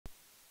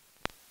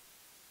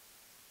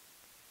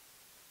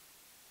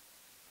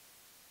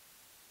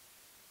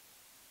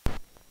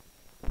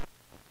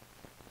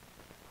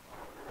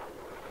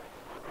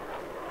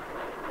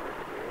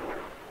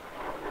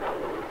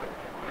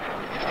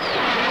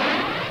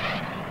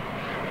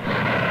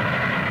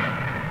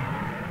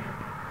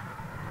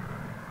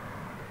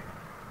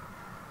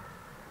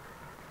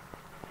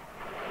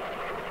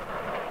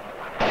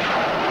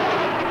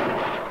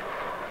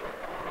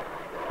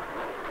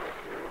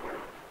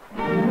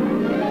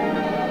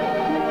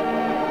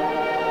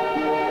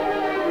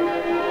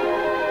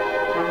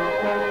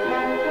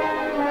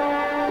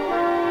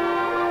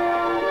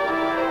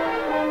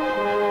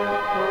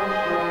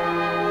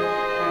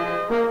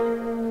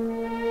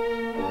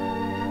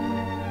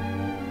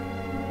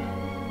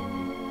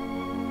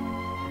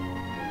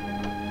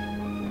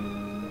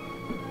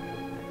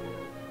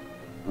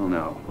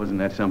now. Wasn't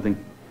that something?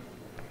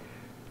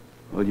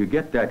 Well, you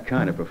get that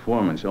kind of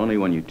performance only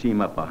when you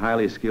team up a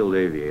highly skilled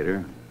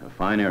aviator, a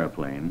fine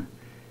airplane,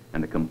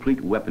 and a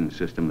complete weapon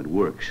system that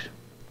works.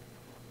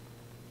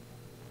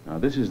 Now,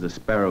 this is the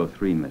Sparrow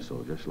III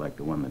missile, just like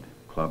the one that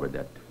clobbered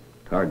that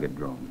target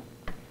drone.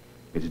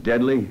 It's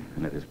deadly,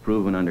 and it has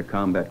proven under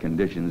combat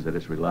conditions that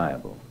it's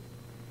reliable.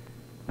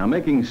 Now,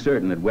 making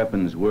certain that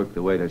weapons work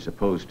the way they're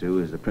supposed to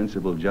is the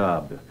principal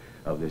job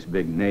of this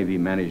big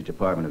Navy-managed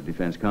Department of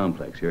Defense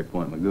complex here at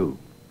Point Mugu.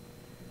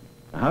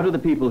 Now, how do the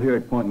people here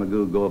at Point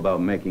Mugu go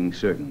about making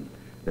certain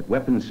that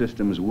weapon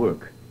systems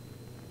work?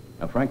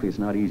 Now, frankly, it's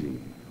not easy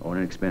or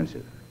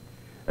inexpensive.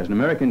 As an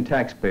American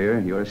taxpayer,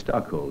 you're a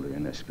stockholder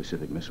in this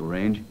specific missile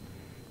range,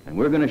 and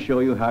we're going to show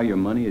you how your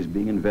money is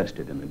being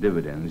invested in the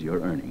dividends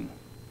you're earning.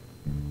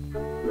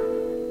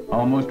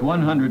 Almost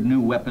 100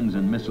 new weapons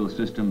and missile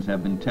systems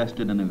have been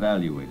tested and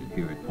evaluated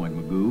here at Point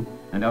Mugu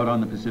and out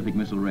on the Pacific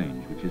Missile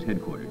Range, which is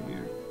headquartered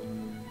here.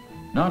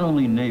 Not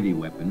only Navy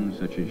weapons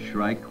such as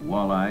Shrike,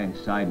 Walleye,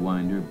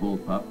 Sidewinder,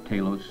 Bullpup,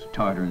 Talos,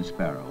 Tartar, and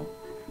Sparrow,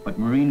 but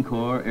Marine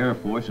Corps, Air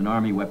Force, and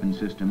Army weapon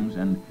systems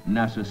and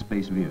NASA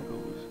space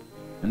vehicles.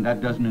 And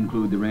that doesn't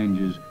include the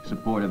range's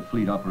support of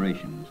fleet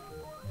operations.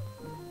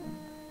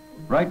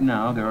 Right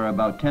now, there are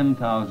about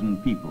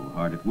 10,000 people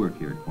hard at work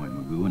here at Point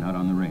Mugu and out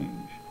on the range.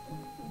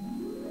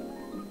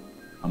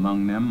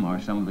 Among them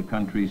are some of the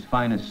country's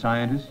finest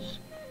scientists,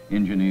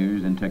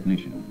 engineers, and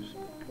technicians.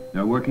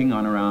 They're working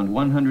on around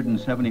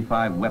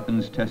 175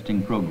 weapons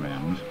testing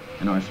programs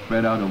and are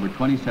spread out over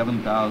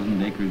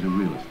 27,000 acres of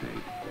real estate.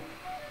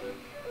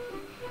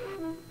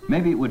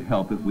 Maybe it would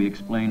help if we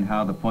explained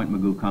how the Point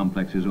Mugu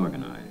complex is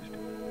organized.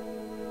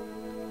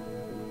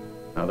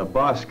 Now, the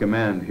boss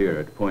command here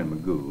at Point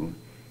Mugu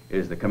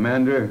is the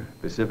Commander,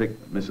 Pacific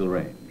Missile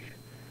Range.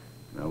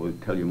 Now, we'll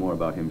tell you more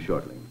about him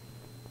shortly.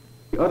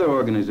 The other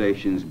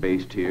organizations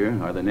based here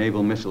are the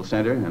Naval Missile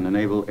Center and the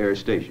Naval Air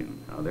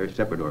Station. Now, they're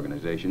separate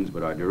organizations,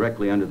 but are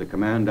directly under the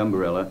command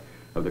umbrella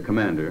of the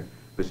Commander,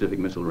 Pacific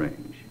Missile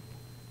Range,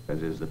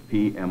 as is the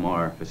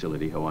PMR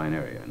facility, Hawaiian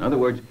area. In other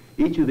words,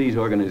 each of these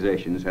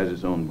organizations has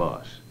its own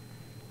boss,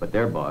 but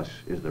their boss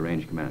is the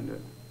range commander.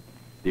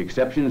 The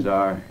exceptions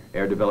are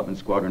Air Development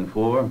Squadron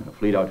 4, a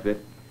fleet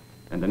outfit,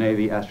 and the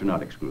Navy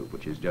Astronautics Group,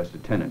 which is just a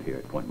tenant here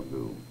at Point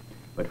Mugu,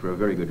 but for a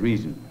very good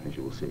reason, as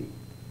you will see.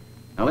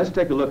 Now, let's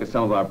take a look at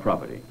some of our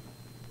property.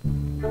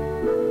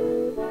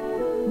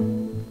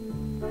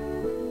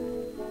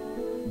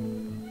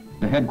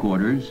 The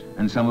headquarters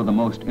and some of the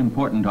most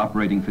important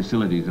operating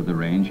facilities of the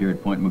range here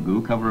at Point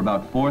Mugu cover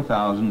about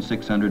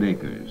 4,600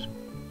 acres.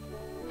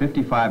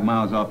 55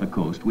 miles off the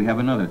coast, we have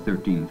another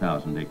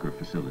 13,000-acre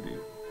facility.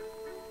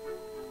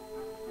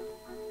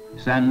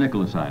 San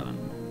Nicolas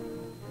Island.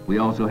 We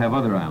also have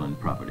other island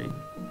property.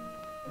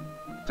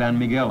 San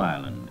Miguel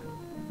Island,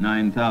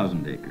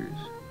 9,000 acres.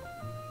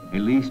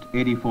 At least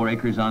 84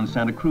 acres on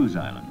Santa Cruz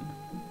Island,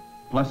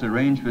 plus a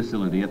range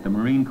facility at the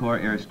Marine Corps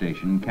Air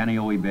Station,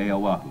 Kaneohe Bay,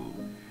 Oahu,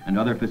 and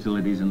other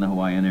facilities in the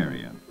Hawaiian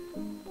area.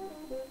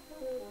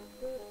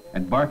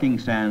 At Barking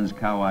Sands,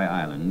 Kauai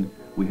Island,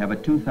 we have a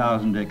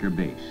 2,000-acre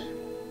base.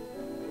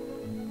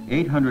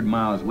 800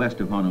 miles west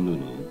of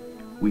Honolulu,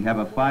 we have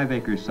a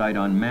 5-acre site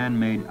on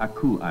man-made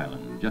Aku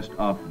Island, just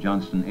off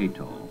Johnson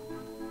Atoll.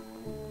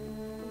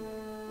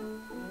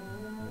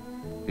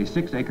 A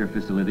 6-acre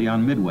facility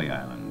on Midway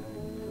Island.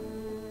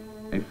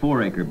 A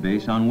 4-acre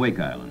base on Wake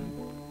Island.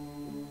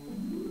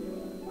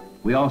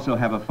 We also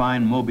have a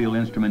fine mobile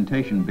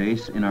instrumentation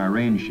base in our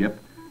range ship,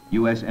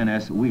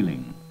 USS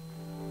Wheeling.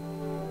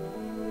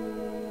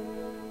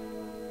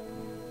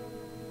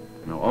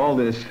 Now, all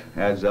this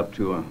adds up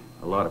to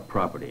a lot of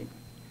property.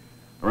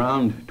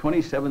 Around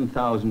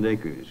 27,000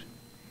 acres.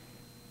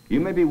 You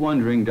may be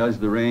wondering, does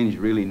the range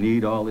really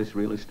need all this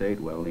real estate?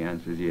 Well, the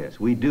answer is yes.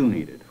 We do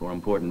need it for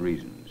important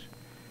reasons.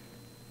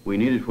 We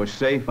need it for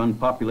safe,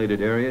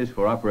 unpopulated areas,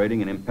 for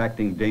operating and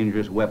impacting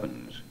dangerous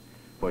weapons,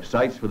 for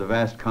sites for the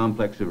vast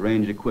complex of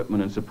range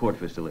equipment and support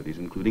facilities,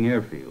 including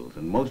airfields,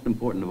 and most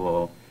important of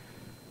all,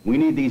 we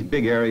need these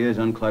big areas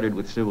uncluttered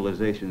with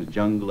civilization's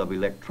jungle of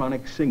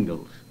electronic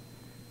signals,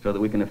 so that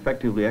we can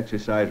effectively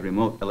exercise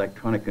remote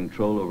electronic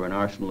control over an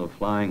arsenal of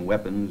flying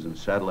weapons and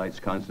satellites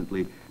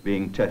constantly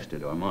being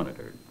tested or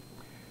monitored.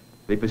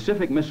 The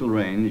Pacific Missile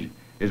Range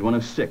is one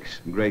of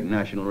 6 great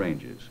national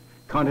ranges,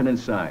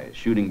 continent-sized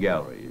shooting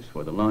galleries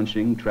for the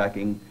launching,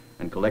 tracking,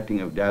 and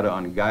collecting of data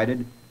on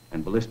guided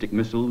and ballistic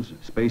missiles,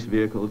 space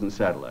vehicles, and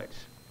satellites.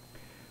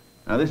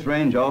 Now, this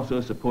range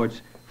also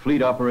supports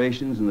fleet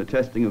operations and the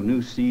testing of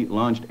new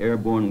sea-launched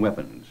airborne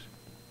weapons.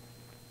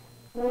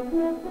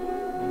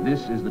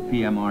 This is the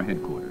PMR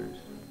headquarters.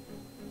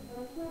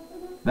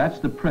 That's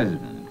the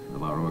president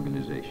of our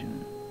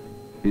organization.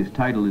 His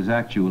title is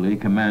actually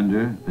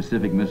Commander,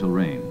 Pacific Missile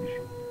Range,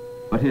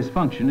 but his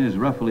function is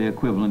roughly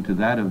equivalent to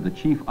that of the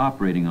chief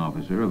operating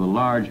officer of a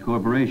large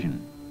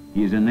corporation.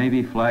 He is a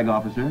Navy flag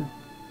officer,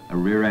 a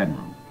rear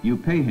admiral. You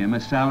pay him a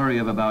salary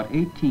of about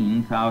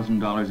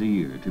 $18,000 a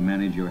year to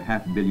manage your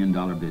 $500 million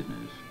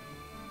business.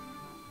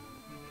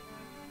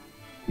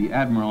 the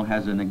Admiral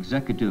has an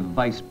executive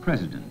vice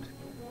president,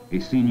 a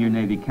senior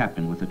Navy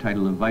captain with the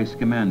title of Vice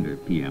Commander,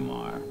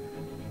 PMR,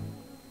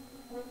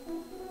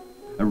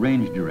 a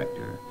range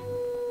director,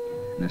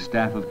 and a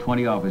staff of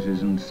 20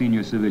 officers and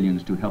senior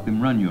civilians to help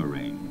him run your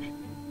range.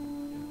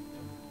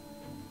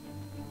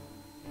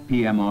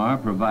 PMR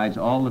provides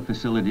all the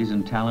facilities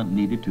and talent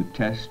needed to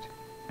test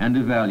and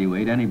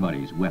evaluate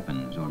anybody's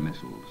weapons or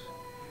missiles.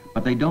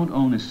 But they don't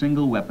own a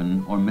single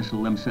weapon or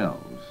missile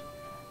themselves.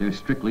 They're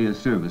strictly a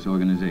service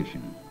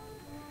organization.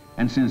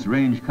 And since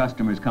range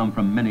customers come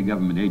from many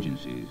government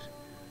agencies,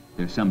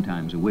 there's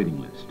sometimes a waiting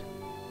list.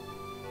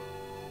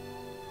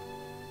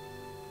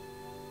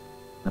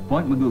 The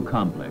Point Mugu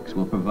complex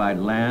will provide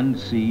land,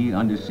 sea,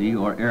 undersea,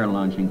 or air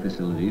launching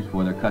facilities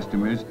for their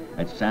customers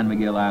at San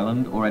Miguel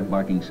Island or at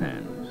Barking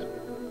Sands.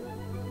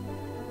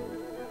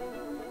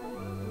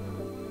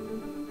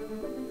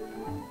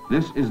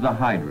 This is the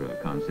Hydra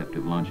concept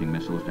of launching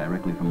missiles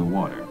directly from the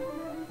water.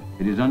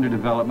 It is under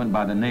development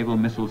by the Naval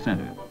Missile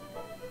Center.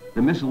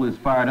 The missile is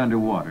fired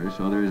underwater,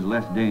 so there is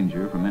less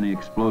danger from any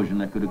explosion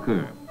that could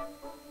occur.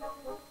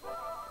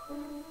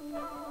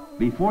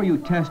 Before you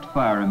test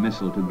fire a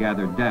missile to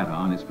gather data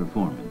on its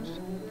performance,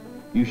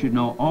 you should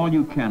know all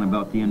you can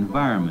about the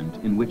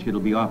environment in which it'll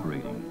be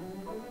operating.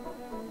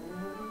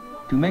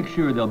 To make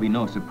sure there'll be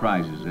no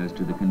surprises as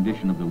to the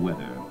condition of the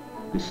weather,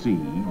 the sea,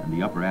 and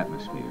the upper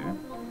atmosphere,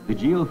 the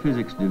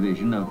Geophysics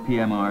Division of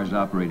PMR's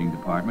operating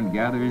department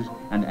gathers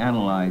and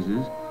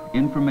analyzes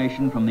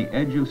information from the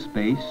edge of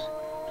space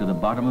to the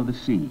bottom of the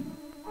sea.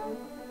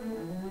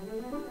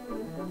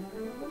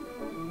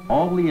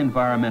 All the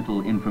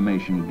environmental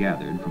information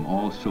gathered from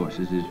all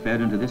sources is fed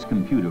into this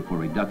computer for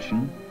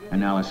reduction,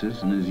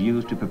 analysis, and is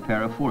used to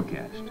prepare a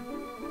forecast.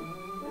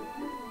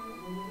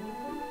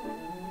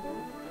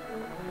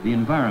 The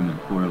environment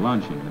for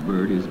launching the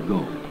bird is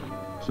gold,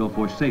 so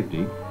for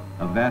safety,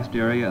 a vast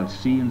area of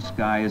sea and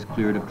sky is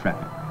cleared of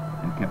traffic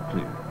and kept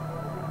clear.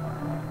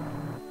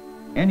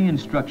 Any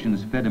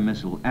instructions fed a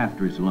missile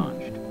after it's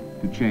launched,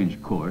 to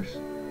change course,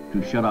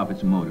 to shut off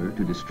its motor,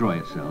 to destroy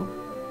itself,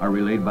 are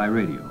relayed by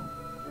radio.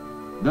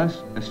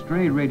 Thus, a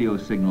stray radio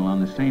signal on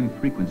the same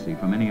frequency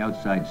from any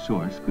outside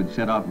source could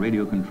set off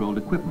radio-controlled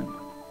equipment.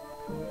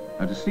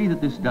 Now, to see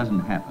that this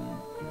doesn't happen,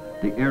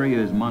 the area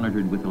is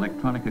monitored with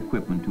electronic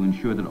equipment to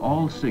ensure that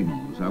all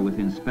signals are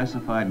within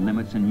specified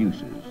limits and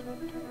uses,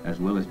 as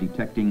well as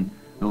detecting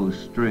those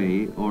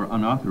stray or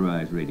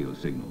unauthorized radio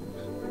signals.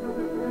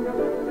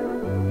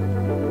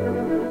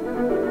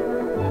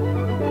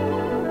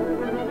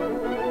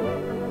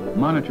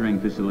 Monitoring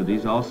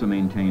facilities also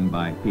maintained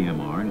by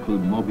PMR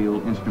include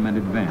mobile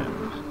instrumented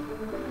vans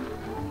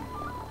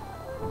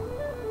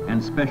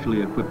and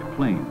specially equipped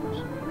planes,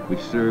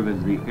 which serve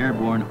as the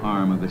airborne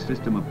arm of a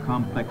system of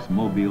complex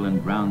mobile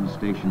and ground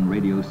station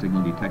radio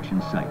signal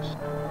detection sites.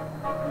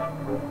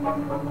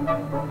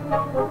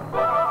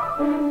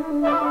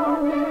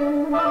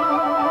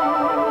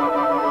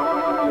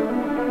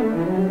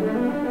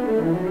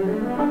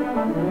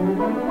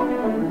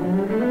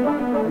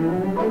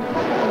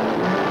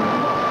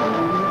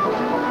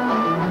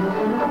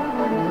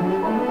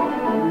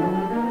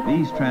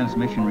 These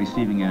transmission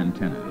receiving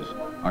antennas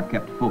are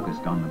kept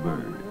focused on the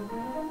bird.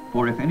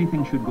 For if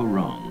anything should go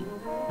wrong,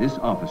 this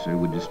officer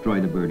would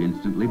destroy the bird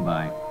instantly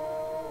by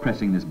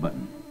pressing this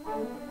button.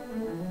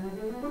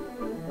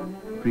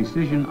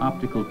 Precision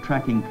optical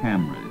tracking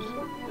cameras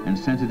and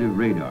sensitive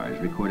radars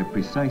record a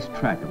precise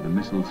track of the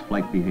missile's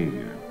flight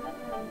behavior.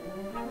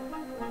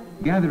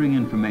 Gathering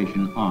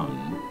information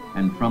on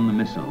and from the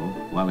missile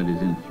while it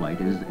is in flight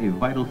is a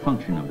vital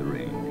function of the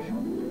range.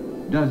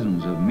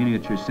 Dozens of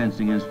miniature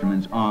sensing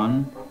instruments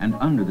on and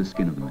under the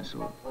skin of the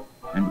missile,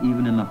 and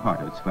even in the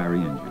heart of its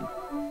fiery engine.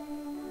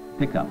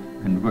 Pick up,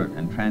 convert,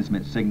 and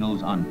transmit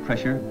signals on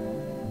pressure,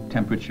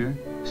 temperature,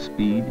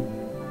 speed,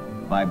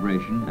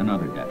 vibration, and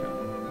other data.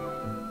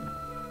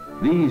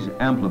 These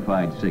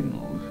amplified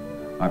signals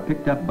are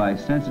picked up by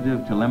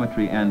sensitive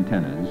telemetry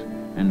antennas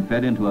and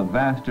fed into a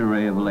vast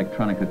array of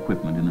electronic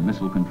equipment in the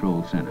Missile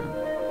Control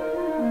Center.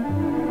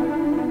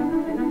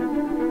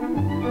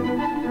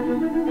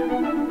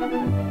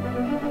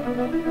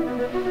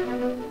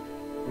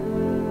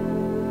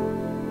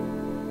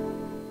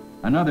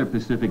 Another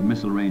Pacific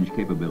Missile Range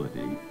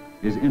capability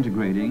is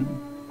integrating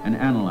and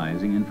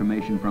analyzing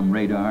information from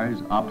radars,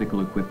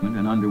 optical equipment,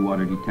 and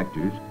underwater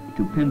detectors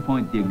to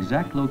pinpoint the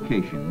exact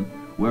location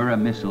where a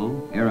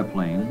missile,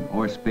 airplane,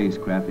 or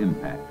spacecraft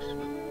impacts.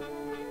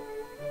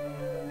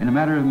 In a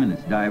matter of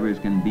minutes, divers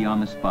can be on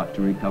the spot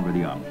to recover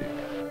the object.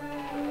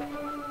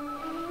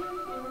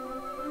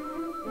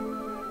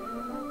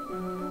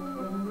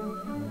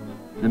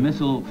 The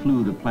missile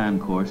flew the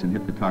planned course and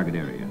hit the target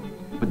area.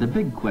 But the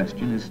big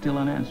question is still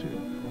unanswered.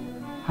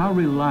 How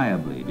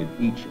reliably did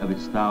each of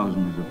its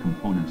thousands of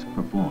components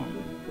perform?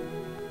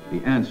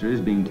 The answer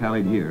is being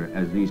tallied here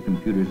as these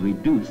computers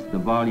reduce the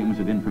volumes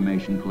of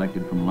information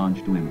collected from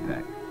launch to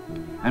impact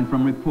and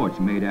from reports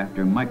made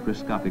after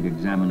microscopic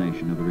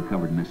examination of the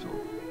recovered missile.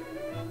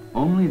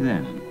 Only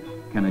then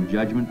can a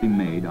judgment be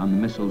made on the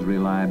missile's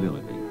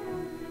reliability.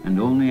 and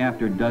only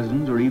after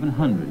dozens or even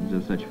hundreds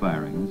of such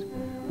firings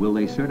will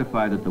they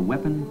certify that the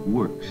weapon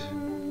works,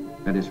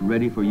 that it's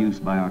ready for use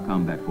by our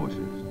combat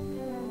forces.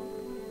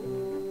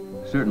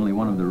 Certainly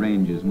one of the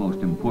range's most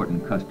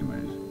important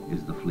customers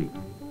is the fleet.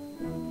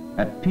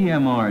 At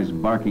PMR's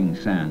Barking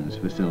Sands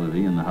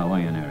facility in the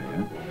Hawaiian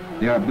area,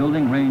 they are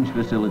building range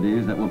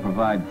facilities that will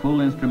provide full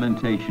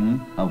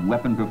instrumentation of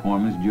weapon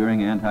performance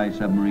during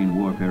anti-submarine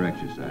warfare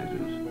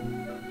exercises.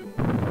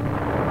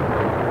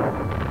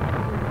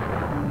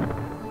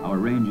 Our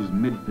range's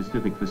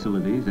mid-Pacific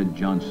facilities at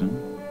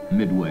Johnson,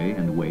 Midway,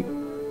 and Wake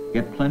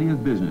get plenty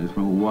of business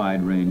from a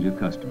wide range of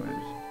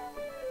customers.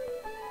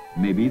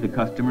 Maybe the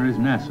customer is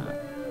NASA,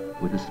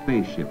 with a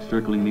spaceship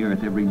circling the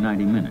Earth every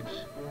 90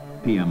 minutes.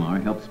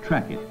 PMR helps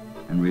track it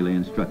and relay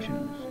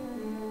instructions.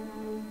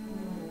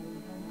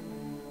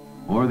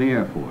 Or the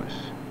Air Force,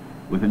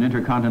 with an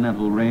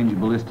intercontinental range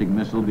ballistic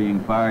missile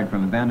being fired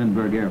from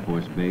Vandenberg Air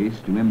Force Base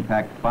to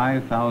impact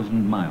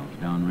 5,000 miles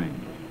downrange.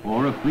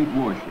 Or a fleet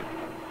warship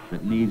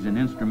that needs an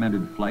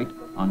instrumented flight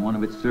on one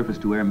of its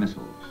surface-to-air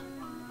missiles.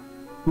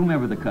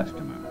 Whomever the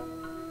customer,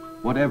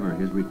 whatever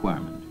his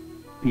requirement,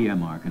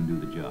 PMR can do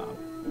the job.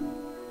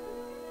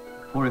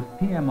 For if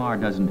PMR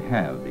doesn't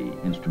have the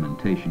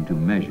instrumentation to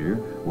measure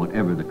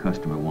whatever the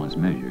customer wants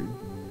measured,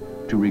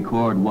 to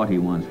record what he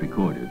wants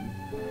recorded,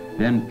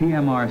 then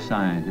PMR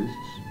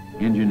scientists,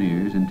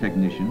 engineers, and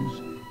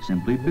technicians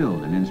simply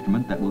build an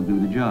instrument that will do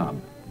the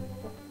job.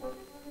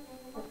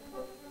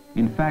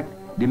 In fact,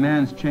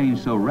 demands change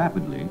so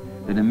rapidly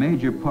that a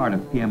major part of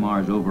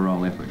PMR's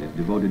overall effort is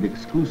devoted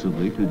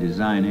exclusively to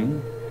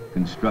designing,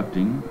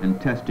 constructing, and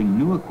testing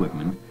new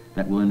equipment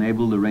that will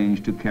enable the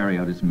range to carry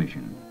out its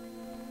mission.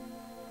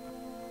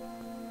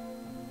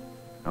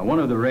 Now, one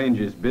of the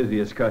range's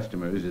busiest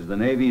customers is the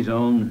Navy's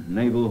own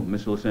Naval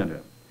Missile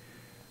Center.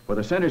 For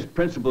the center's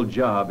principal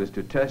job is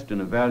to test and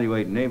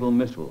evaluate naval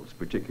missiles,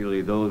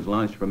 particularly those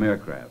launched from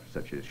aircraft,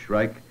 such as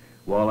Shrike,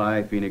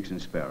 Walleye, Phoenix,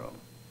 and Sparrow.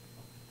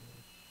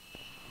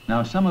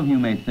 Now, some of you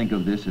may think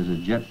of this as a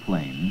jet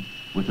plane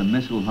with a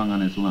missile hung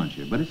on its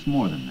launcher, but it's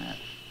more than that.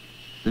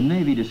 The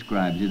Navy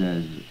describes it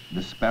as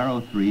the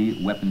Sparrow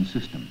III weapon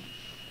system.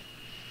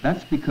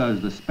 That's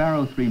because the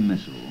Sparrow III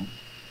missile,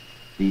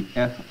 the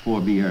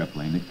F-4B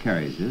airplane that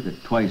carries it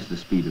at twice the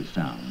speed of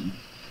sound,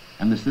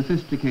 and the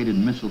sophisticated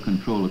missile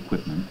control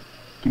equipment,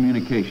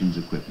 communications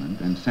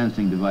equipment, and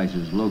sensing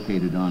devices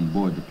located on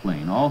board the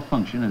plane all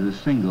function as a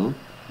single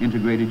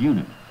integrated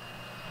unit.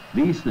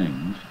 These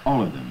things,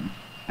 all of them,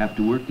 have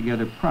to work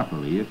together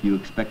properly if you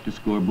expect to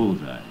score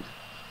bullseyes.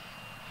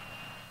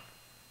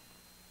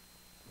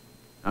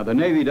 Now, the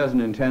Navy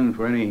doesn't intend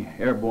for any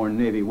airborne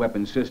Navy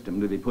weapon system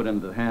to be put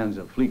into the hands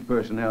of fleet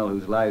personnel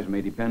whose lives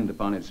may depend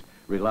upon its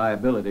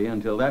reliability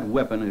until that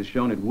weapon has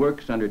shown it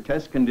works under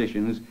test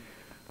conditions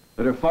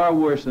that are far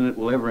worse than it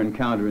will ever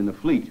encounter in the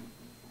fleet.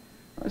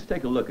 Let's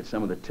take a look at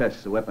some of the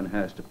tests the weapon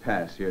has to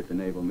pass here at the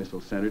Naval Missile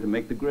Center to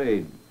make the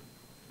grade.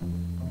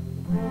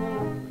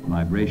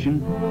 Vibration,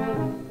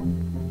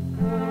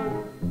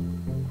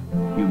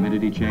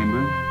 humidity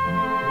chamber,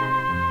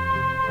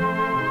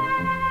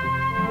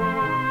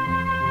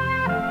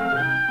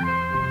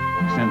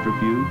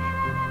 centrifuge,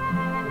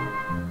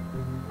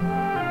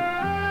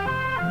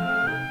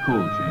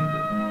 cold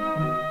chamber,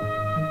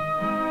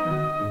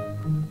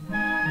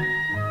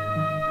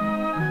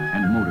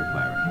 and motor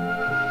firing.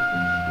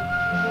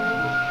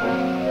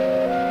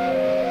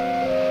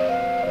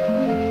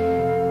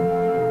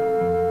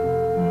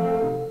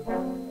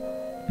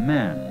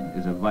 Man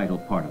is a vital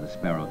part of the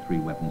Sparrow III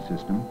weapon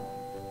system,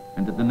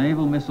 and at the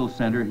Naval Missile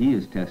Center he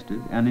is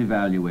tested and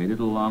evaluated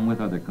along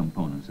with other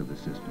components of the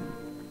system.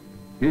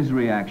 His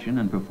reaction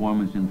and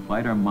performance in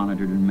flight are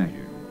monitored and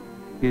measured.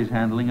 His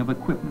handling of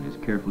equipment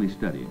is carefully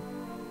studied.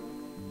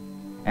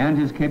 And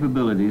his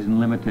capabilities and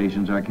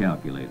limitations are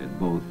calculated,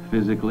 both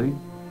physically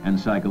and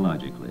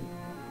psychologically.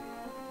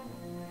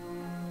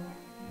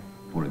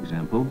 For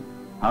example,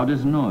 how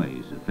does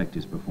noise affect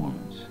his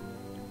performance?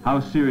 How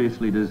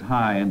seriously does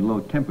high and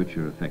low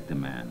temperature affect a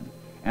man,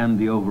 and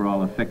the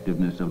overall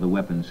effectiveness of the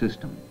weapon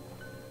system?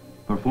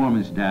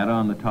 Performance data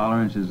on the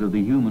tolerances of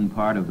the human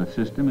part of the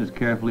system is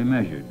carefully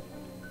measured.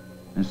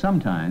 And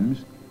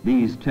sometimes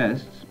these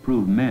tests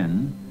prove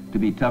men to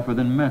be tougher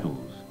than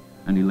metals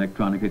and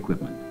electronic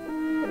equipment.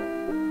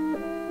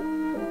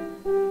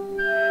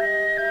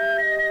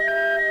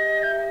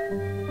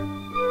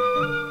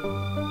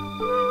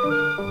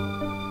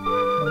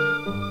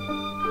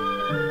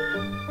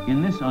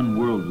 In this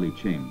unworldly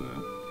chamber,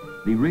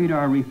 the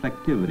radar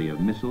reflectivity of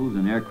missiles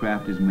and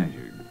aircraft is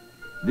measured.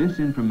 This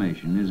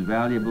information is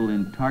valuable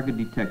in target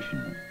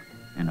detection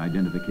and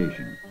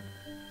identification.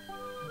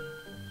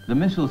 The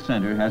Missile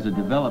Center has a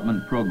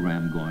development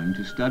program going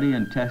to study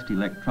and test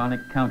electronic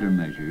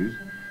countermeasures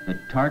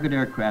that target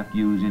aircraft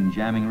use in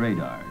jamming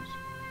radars.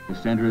 The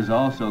center is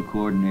also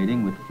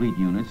coordinating with fleet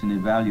units in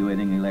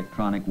evaluating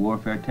electronic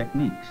warfare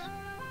techniques,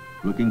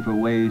 looking for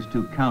ways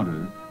to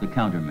counter the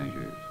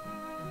countermeasures.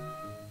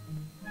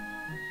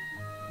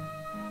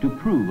 To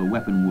prove a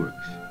weapon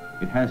works,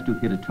 it has to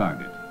hit a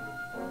target,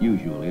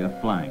 usually a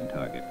flying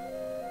target.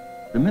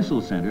 The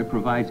Missile Center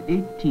provides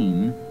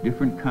 18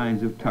 different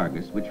kinds of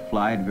targets which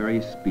fly at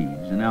various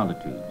speeds and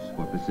altitudes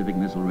for Pacific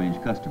Missile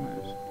Range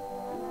customers.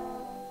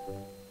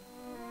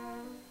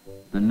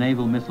 The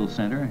Naval Missile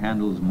Center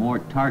handles more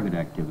target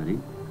activity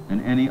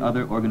than any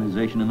other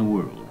organization in the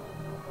world.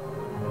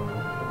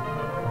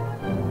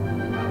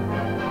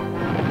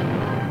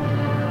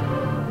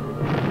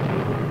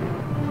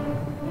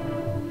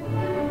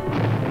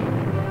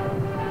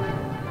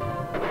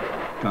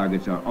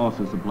 Targets are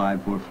also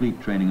supplied for fleet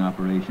training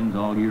operations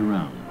all year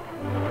round.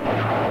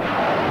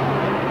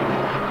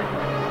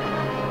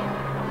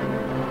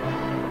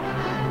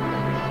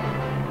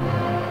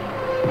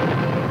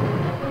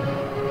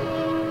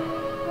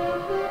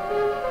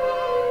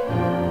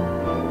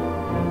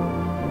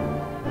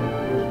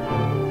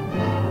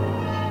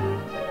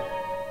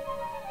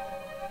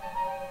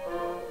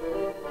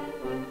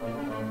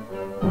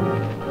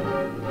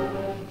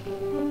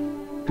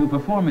 To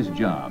perform its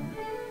job,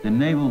 the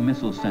Naval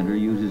Missile Center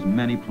uses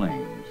many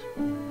planes,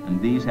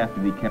 and these have to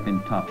be kept in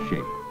top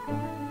shape.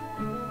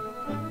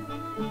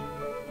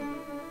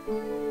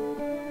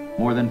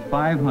 More than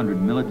 500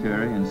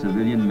 military and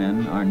civilian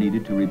men are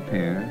needed to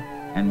repair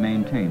and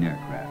maintain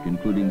aircraft,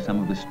 including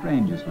some of the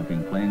strangest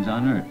looking planes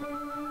on Earth.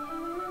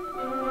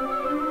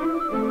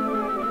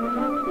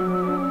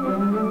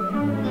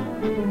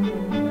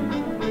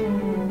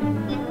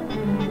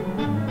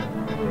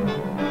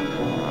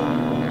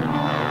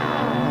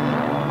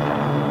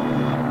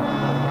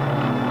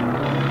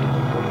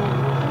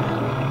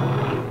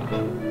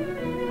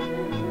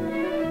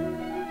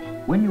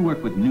 When you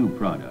work with new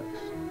products,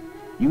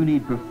 you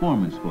need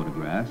performance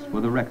photographs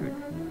for the record.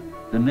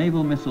 The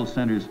Naval Missile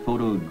Center's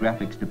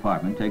photographics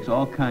department takes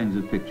all kinds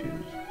of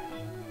pictures.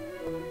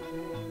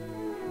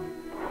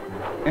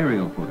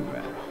 Aerial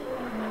photographs,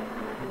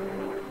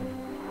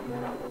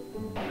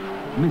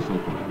 missile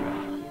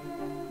photographs,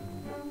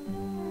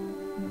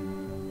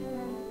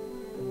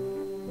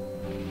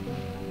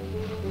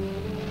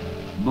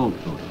 boat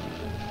photos,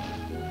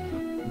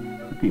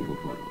 the people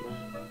photos,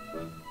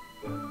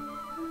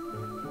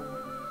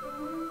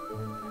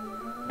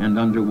 and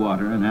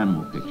underwater and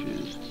animal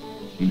pictures.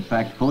 In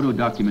fact, photo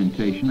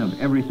documentation of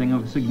everything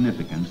of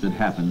significance that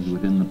happens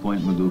within the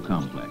Point Mugu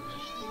complex.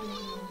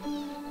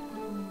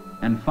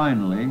 And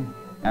finally,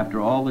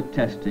 after all the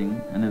testing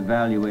and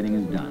evaluating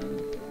is done,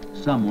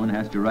 someone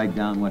has to write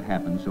down what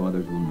happened so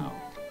others will know.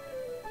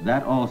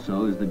 That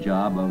also is the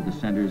job of the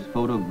center's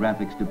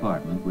photographics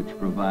department, which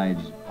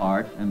provides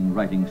art and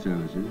writing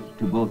services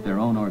to both their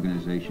own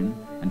organization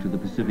and to the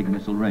Pacific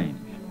Missile Range.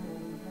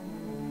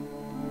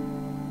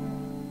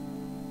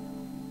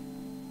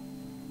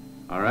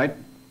 All right,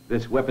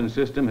 this weapon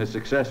system has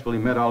successfully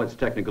met all its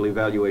technical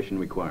evaluation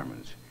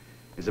requirements.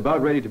 It's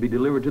about ready to be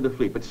delivered to the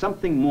fleet, but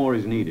something more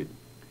is needed.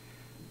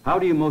 How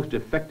do you most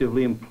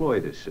effectively employ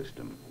this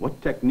system? What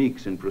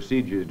techniques and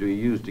procedures do you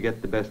use to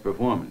get the best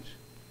performance?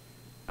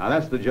 Now,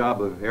 that's the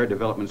job of Air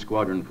Development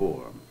Squadron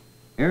 4.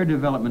 Air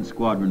Development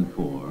Squadron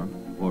 4,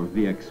 or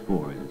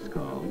VX-4 as it's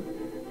called,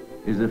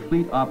 is a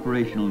fleet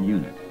operational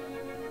unit.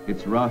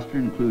 Its roster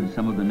includes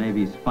some of the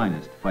Navy's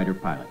finest fighter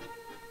pilots.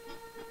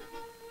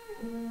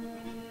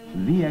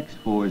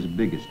 VX-4's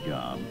biggest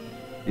job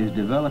is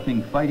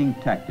developing fighting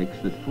tactics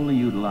that fully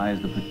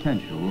utilize the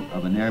potential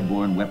of an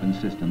airborne weapon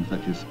system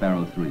such as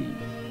Sparrow III.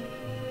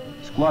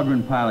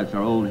 Squadron pilots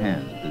are old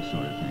hands at this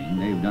sort of thing.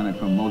 They've done it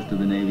for most of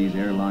the Navy's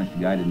air-launched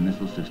guided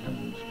missile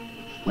systems.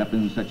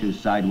 Weapons such as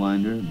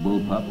Sidewinder,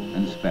 Bullpup,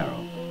 and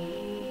Sparrow.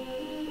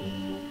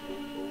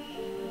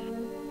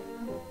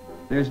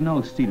 There's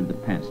no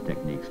seat-of-the-pants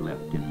techniques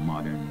left in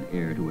modern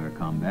air-to-air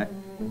combat.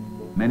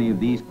 Many of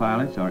these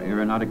pilots are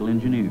aeronautical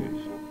engineers.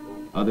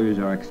 Others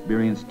are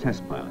experienced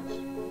test pilots,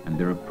 and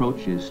their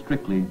approach is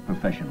strictly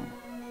professional.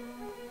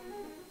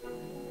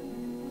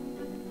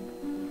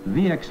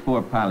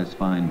 VX-4 pilots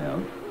find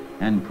out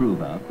and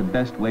prove out the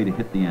best way to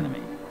hit the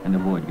enemy and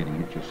avoid getting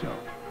hit yourself.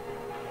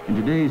 In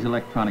today's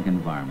electronic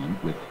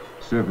environment with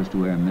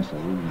surface-to-air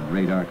missiles and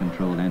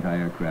radar-controlled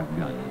anti-aircraft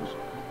guns,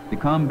 the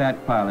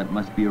combat pilot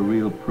must be a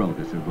real pro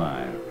to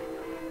survive.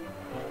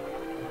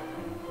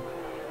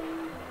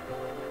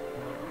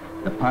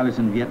 The pilots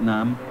in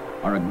Vietnam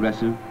are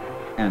aggressive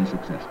and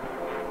successful.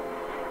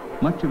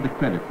 Much of the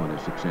credit for their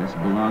success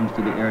belongs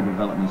to the Air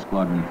Development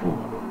Squadron 4.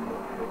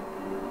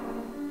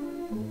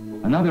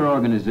 Another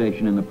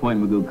organization in the Point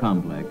Mugu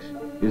complex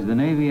is the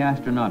Navy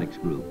Astronautics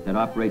Group that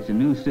operates a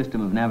new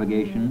system of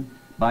navigation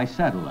by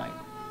satellite.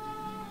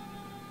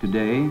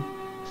 Today,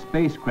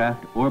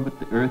 spacecraft orbit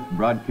the Earth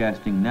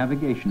broadcasting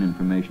navigation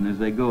information as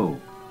they go.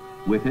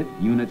 With it,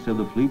 units of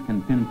the fleet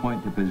can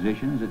pinpoint to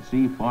positions at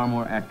sea far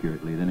more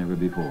accurately than ever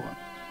before.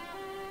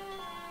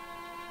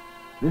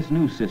 This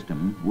new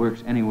system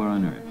works anywhere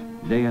on Earth,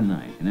 day and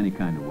night, in any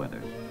kind of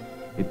weather.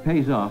 It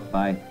pays off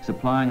by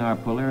supplying our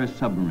Polaris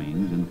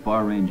submarines and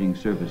far-ranging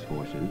surface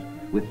forces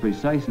with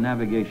precise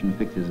navigation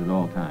fixes at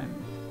all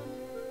times.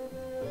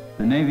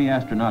 The Navy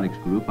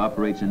Astronautics Group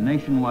operates a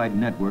nationwide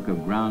network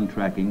of ground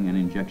tracking and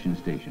injection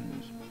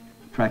stations.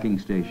 Tracking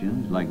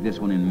stations, like this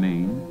one in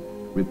Maine,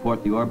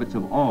 report the orbits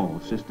of all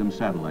system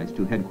satellites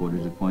to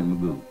headquarters at Point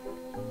Mugu.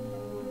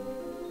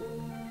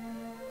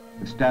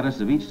 The status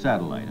of each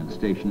satellite and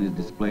station is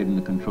displayed in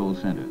the control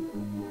center.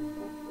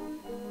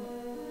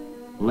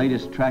 The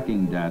latest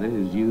tracking data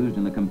is used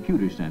in the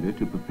computer center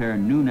to prepare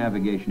new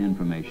navigation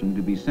information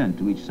to be sent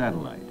to each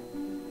satellite.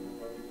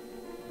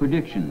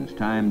 Predictions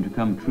timed to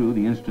come true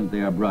the instant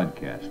they are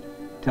broadcast,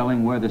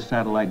 telling where the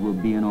satellite will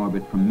be in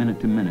orbit from minute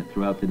to minute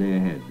throughout the day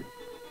ahead.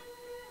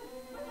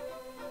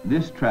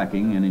 This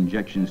tracking and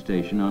injection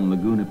station on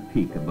Laguna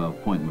Peak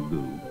above Point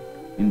Mugu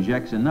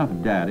injects enough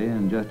data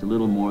in just a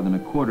little more than a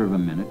quarter of a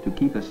minute to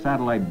keep a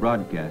satellite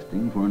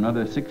broadcasting for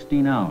another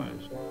 16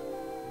 hours.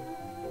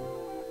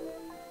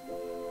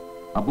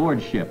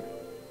 Aboard ship,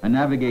 a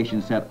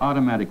navigation set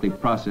automatically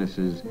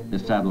processes the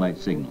satellite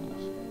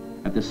signals.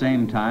 At the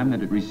same time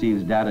that it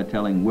receives data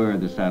telling where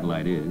the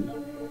satellite is,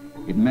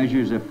 it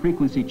measures a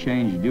frequency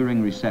change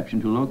during reception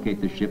to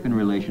locate the ship in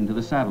relation to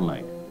the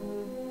satellite.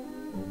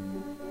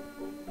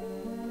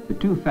 The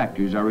two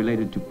factors are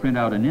related to print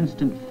out an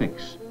instant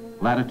fix,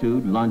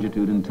 latitude,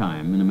 longitude, and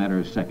time in a matter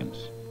of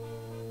seconds.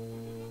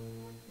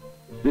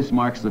 This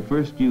marks the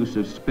first use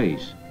of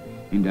space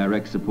in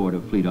direct support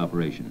of fleet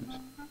operations.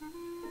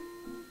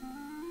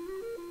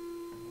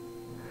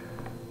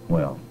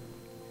 Well,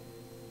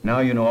 now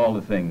you know all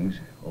the things,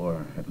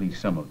 or at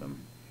least some of them,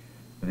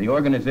 that the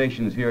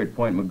organizations here at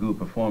Point Mugu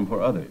perform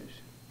for others.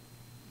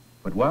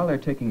 But while they're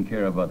taking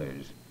care of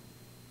others,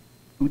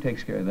 who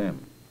takes care of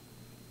them?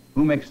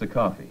 Who makes the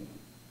coffee,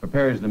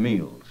 prepares the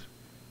meals,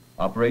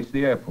 operates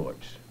the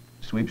airports,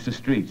 sweeps the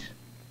streets,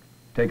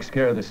 takes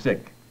care of the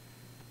sick,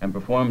 and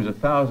performs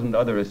 1,000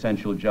 other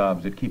essential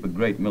jobs that keep a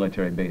great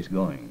military base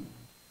going?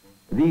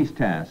 These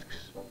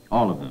tasks,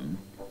 all of them,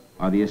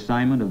 are the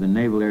assignment of the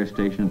Naval Air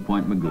Station at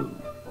Point Mugu.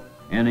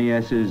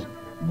 NAS's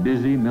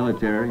busy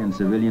military and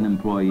civilian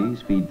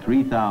employees feed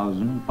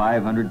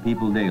 3,500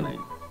 people daily.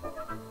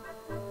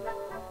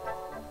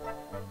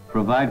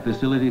 Provide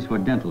facilities for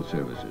dental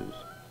services,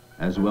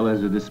 as well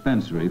as a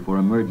dispensary for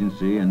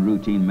emergency and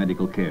routine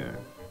medical care.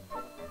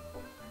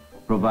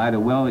 Provide a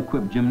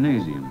well-equipped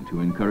gymnasium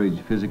to encourage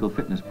physical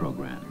fitness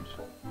programs.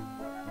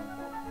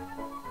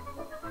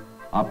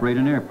 Operate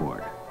an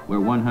airport where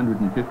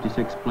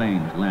 156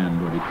 planes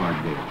land or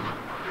depart daily.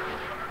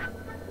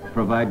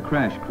 Provide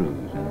crash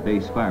crews and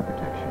base fire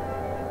protection.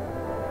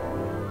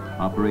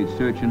 Operate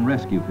search and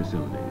rescue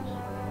facilities.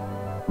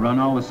 Run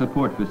all the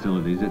support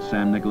facilities at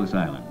San Nicolas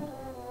Island.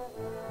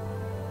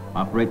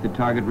 Operate the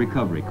target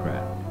recovery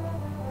craft.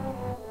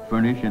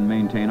 Furnish and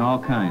maintain all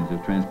kinds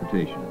of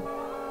transportation.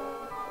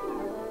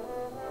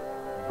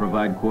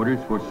 Provide quarters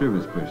for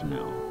service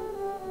personnel.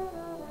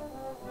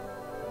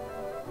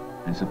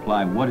 And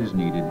supply what is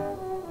needed,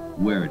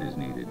 where it is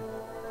needed.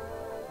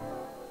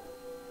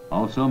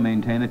 Also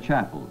maintain a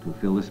chapel to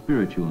fill the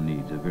spiritual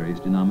needs of various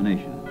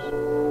denominations.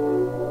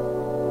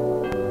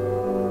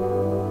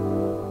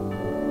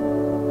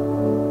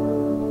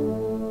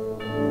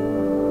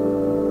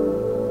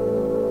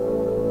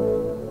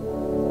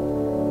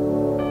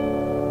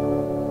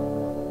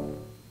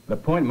 The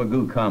Point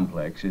Mugu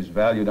complex is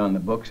valued on the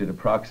books at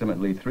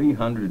approximately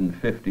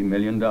 $350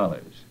 million.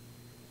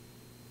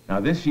 Now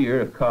this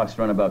year, if costs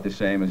run about the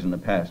same as in the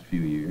past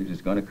few years,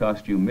 it's going to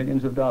cost you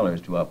millions of dollars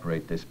to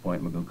operate this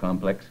Point Mugu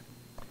complex.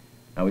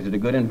 Now, is it a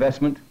good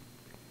investment?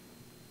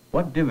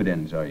 What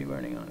dividends are you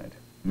earning on it?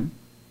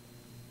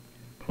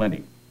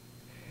 Plenty.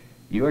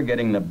 You're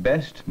getting the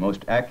best,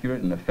 most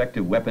accurate and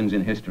effective weapons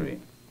in history.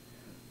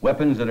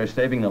 Weapons that are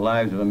saving the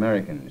lives of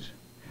Americans.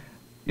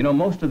 You know,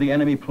 most of the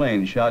enemy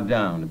planes shot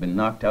down have been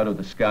knocked out of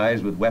the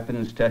skies with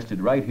weapons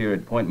tested right here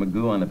at Point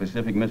Mugu on the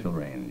Pacific Missile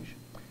Range.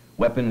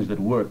 Weapons that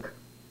work.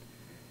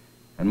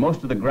 And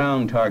most of the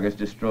ground targets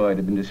destroyed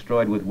have been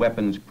destroyed with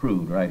weapons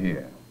proved right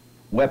here.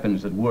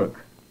 Weapons that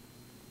work.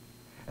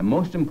 And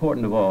most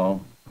important of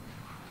all,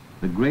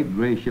 the great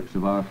gray ships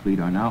of our fleet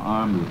are now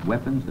armed with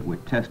weapons that were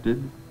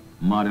tested,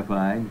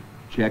 modified,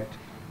 checked,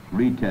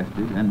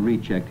 retested, and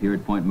rechecked here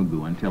at Point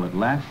Mugu until at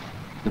last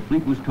the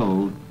fleet was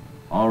told,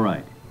 all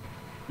right,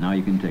 now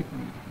you can take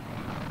them,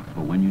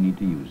 for when you need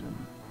to use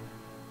them.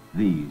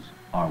 These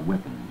are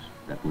weapons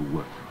that will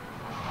work.